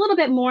around a little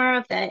bit more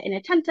of the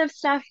inattentive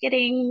stuff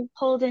getting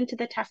pulled into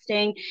the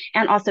testing,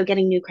 and also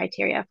getting new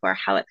criteria for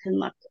how it can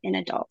look in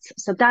adults.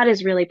 So that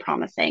is really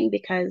promising,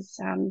 because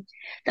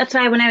that's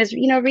why when I was,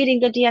 reading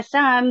the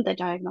DSM, the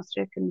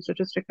Diagnostic and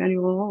Statistic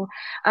Manual,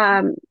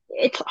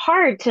 it's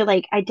hard to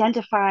like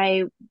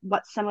identify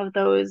what some of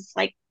those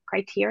like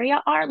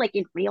criteria are like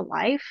in real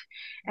life.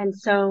 And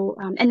so,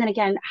 and then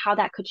again, how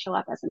that could show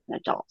up as an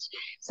adult.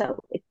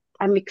 So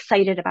I'm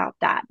excited about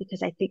that,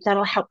 because I think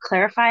that'll help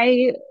clarify,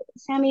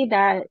 Sammy,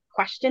 that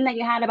question that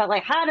you had about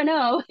like how to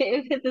know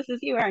if this is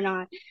you or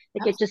not.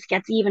 Like it just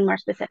gets even more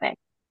specific.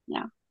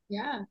 Yeah.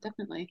 Yeah,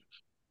 definitely.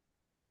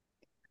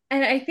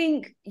 And I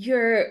think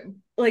you're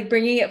like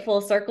bringing it full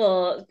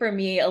circle for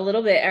me a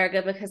little bit,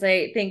 Erika, because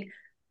I think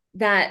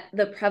that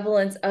the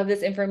prevalence of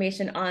this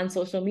information on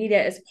social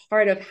media is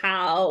part of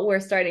how we're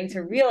starting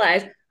to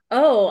realize,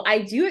 oh,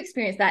 I do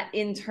experience that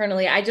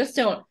internally. I just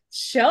don't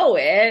show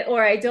it,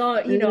 or I don't,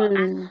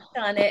 act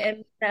on it.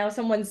 And now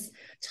someone's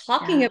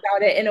talking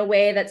about it in a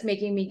way that's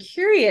making me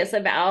curious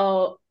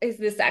about, is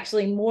this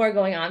actually more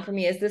going on for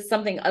me? Is this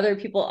something other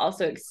people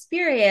also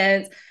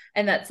experience?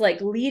 And that's like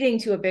leading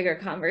to a bigger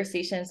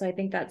conversation. So I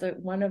think that's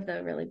one of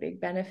the really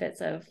big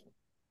benefits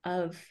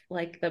of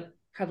like the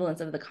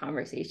prevalence of the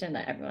conversation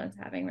that everyone's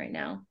having right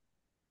now.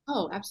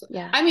 Oh, absolutely.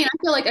 Yeah. I mean, I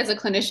feel like as a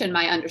clinician,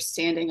 my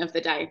understanding of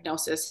the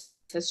diagnosis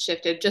has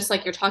shifted, just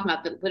like you're talking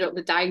about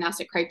the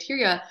diagnostic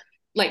criteria.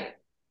 Like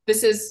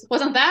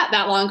wasn't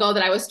that long ago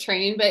that I was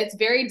trained, but it's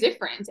very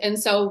different. And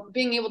so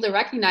being able to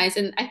recognize,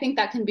 and I think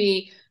that can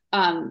be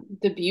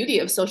the beauty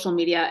of social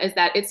media, is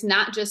that it's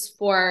not just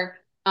for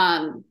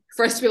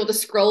us to be able to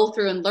scroll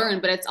through and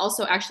learn, but it's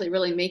also actually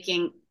really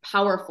making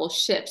powerful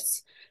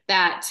shifts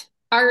that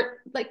are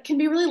like can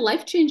be really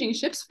life-changing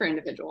shifts for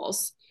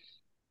individuals.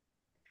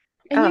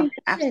 And you mentioned,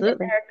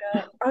 absolutely.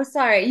 Erika, oh,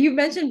 sorry, you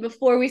mentioned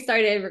before we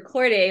started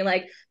recording,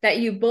 like that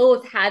you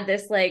both had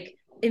this like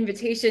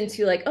invitation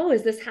to like, oh,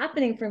 is this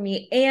happening for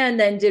me? And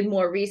then did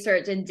more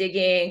research and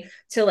digging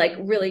to like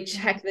really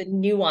check the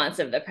nuance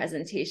of the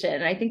presentation.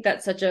 And I think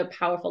that's such a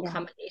powerful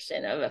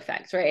combination of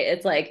effects, right?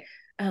 It's like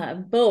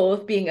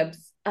both being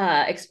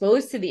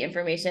exposed to the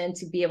information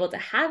to be able to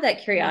have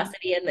that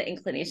curiosity and the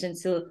inclination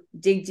to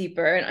dig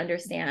deeper and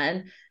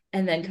understand,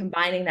 and then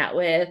combining that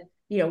with,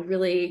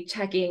 really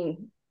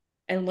checking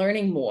and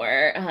learning more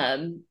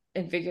and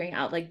figuring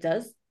out like,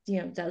 does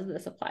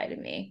this apply to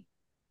me?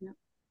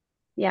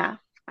 Yeah,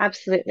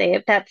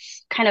 absolutely.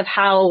 That's kind of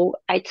how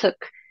I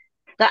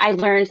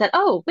learned that,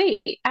 oh,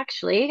 wait,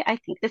 actually, I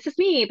think this is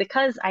me,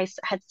 because I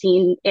had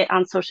seen it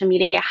on social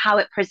media, how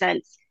it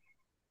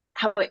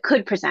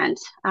could present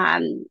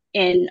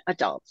in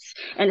adults,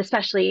 and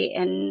especially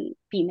in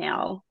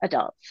female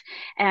adults.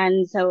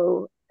 And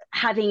so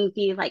having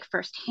the like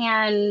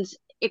firsthand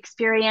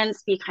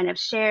experience be kind of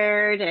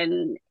shared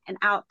and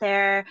out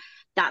there,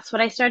 that's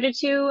what I started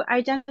to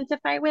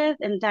identify with.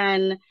 And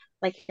then,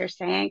 like you're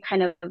saying,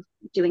 kind of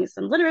doing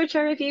some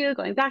literature review,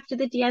 going back to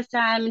the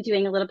DSM,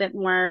 doing a little bit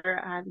more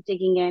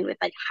digging in with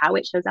like how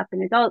it shows up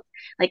in adults,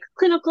 like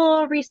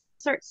clinical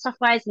research stuff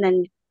wise, and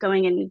then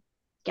going and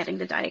getting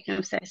the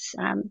diagnosis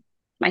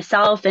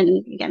myself.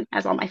 And again,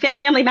 as all my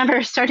family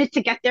members started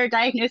to get their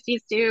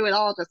diagnoses too, it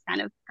all just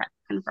kind of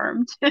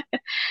confirmed.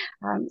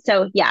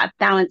 So yeah,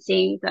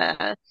 balancing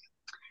the,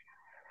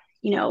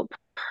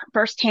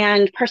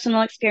 firsthand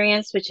personal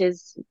experience, which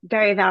is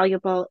very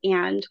valuable,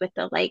 and with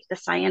the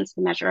science,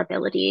 the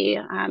measurability,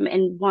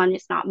 and one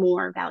is not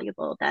more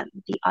valuable than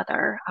the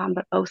other,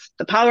 but both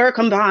the power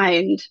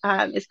combined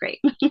is great.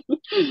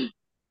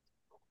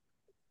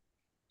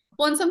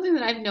 Well, and something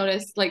that I've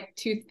noticed, like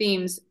two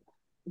themes,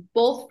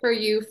 both for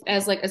you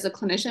as a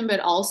clinician,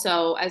 but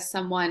also as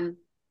someone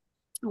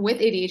with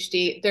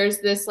ADHD, there's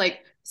this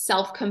like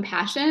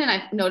self-compassion. And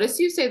I've noticed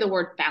you say the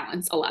word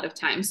balance a lot of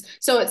times.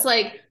 So it's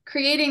like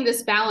creating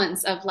this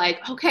balance of like,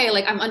 okay,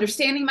 like I'm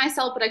understanding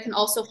myself, but I can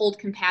also hold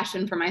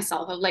compassion for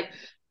myself of like,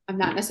 I'm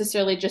not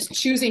necessarily just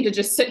choosing to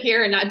just sit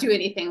here and not do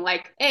anything.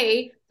 Like,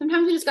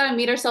 sometimes we just got to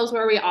meet ourselves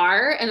where we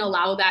are and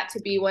allow that to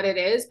be what it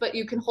is. But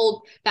you can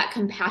hold that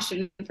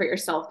compassion for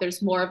yourself.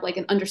 There's more of like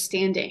an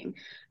understanding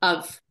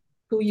of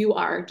who you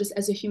are just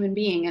as a human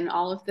being and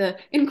all of the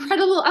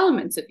incredible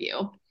elements of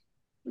you.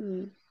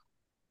 Mm.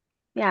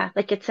 Yeah,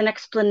 like it's an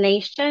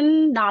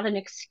explanation, not an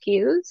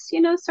excuse,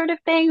 sort of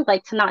thing.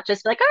 Like to not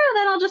just be like, oh,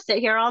 then I'll just sit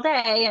here all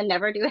day and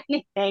never do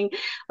anything.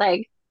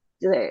 Like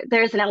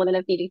there's an element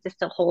of needing to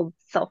still hold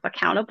self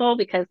accountable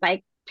because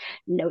like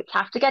notes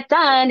have to get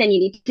done and you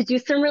need to do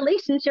some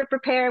relationship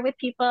repair with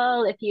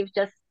people if you've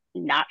just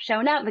not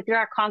shown up. But there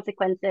are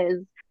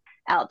consequences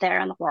out there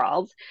in the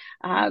world.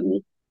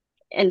 Um,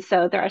 and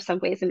so there are some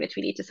ways in which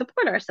we need to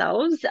support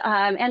ourselves,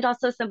 and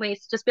also some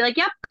ways to just be like,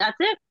 yep, that's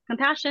it.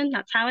 Compassion.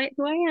 That's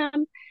who I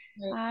am.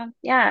 Right.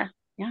 Yeah.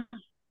 Yeah.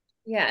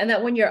 Yeah, and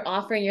that when you're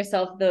offering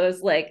yourself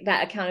those like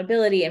that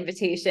accountability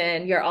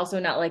invitation, you're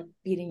also not like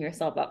beating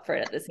yourself up for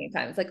it at the same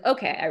time. It's like,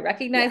 okay, I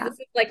recognize Yeah. this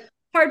is like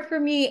hard for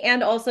me,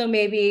 and also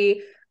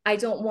maybe I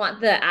don't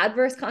want the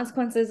adverse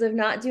consequences of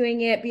not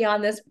doing it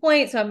beyond this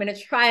point, so I'm going to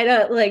try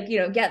to like,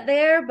 get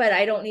there, but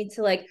I don't need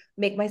to like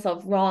make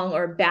myself wrong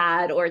or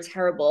bad or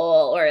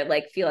terrible or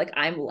like feel like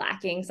I'm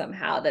lacking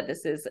somehow, that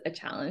this is a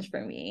challenge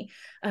for me.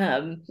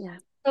 Yeah.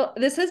 So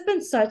this has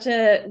been such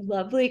a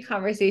lovely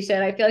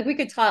conversation. I feel like we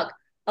could talk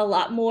a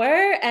lot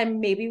more, and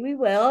maybe we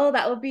will.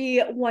 That would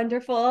be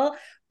wonderful.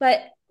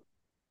 But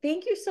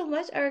thank you so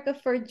much, Erika,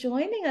 for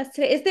joining us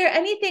today. Is there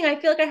anything, I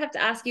feel like I have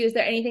to ask you, is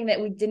there anything that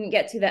we didn't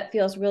get to that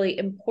feels really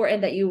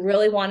important that you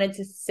really wanted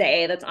to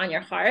say that's on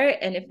your heart?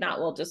 And if not,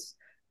 we'll just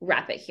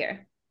wrap it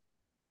here.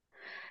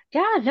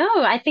 Yeah,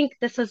 no, I think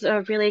this was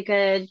a really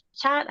good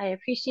chat. I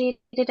appreciated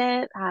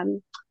it.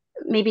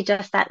 Maybe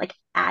just that like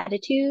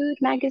Attitude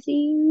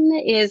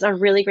magazine is a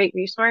really great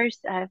resource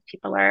if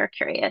people are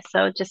curious.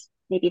 So just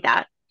maybe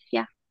that.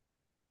 Yeah.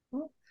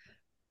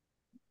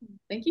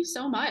 Thank you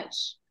so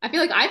much. I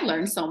feel like I've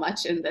learned so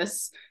much in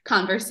this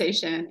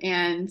conversation,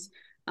 and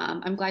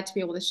I'm glad to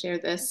be able to share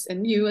this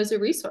and you as a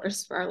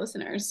resource for our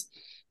listeners.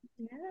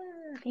 Yeah.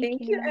 Thank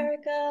Thank you, you.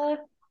 Erika.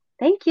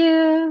 Thank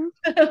you.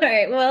 All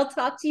right. Well, I'll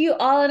talk to you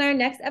all in our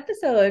next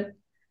episode.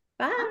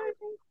 Bye.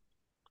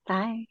 Bye.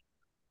 Bye.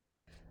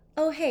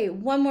 Oh, hey,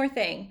 one more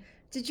thing.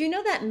 Did you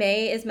know that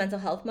May is Mental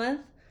Health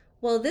Month?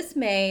 Well, this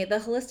May, the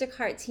Holistic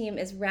Heart team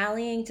is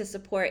rallying to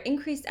support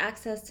increased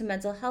access to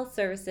mental health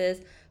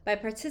services by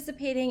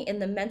participating in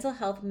the Mental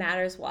Health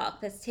Matters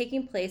Walk that's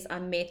taking place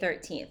on May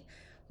 13th.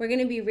 We're going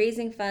to be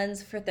raising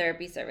funds for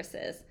therapy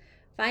services.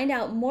 Find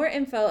out more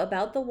info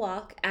about the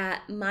walk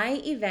at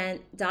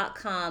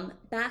myevent.com/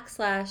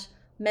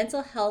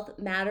 Mental Health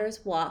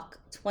Matters Walk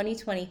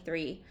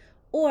 2023,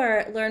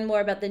 or learn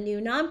more about the new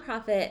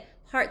nonprofit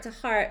Heart to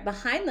Heart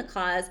behind the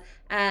cause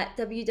at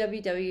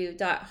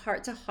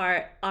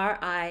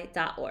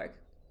www.hearttoheartri.org.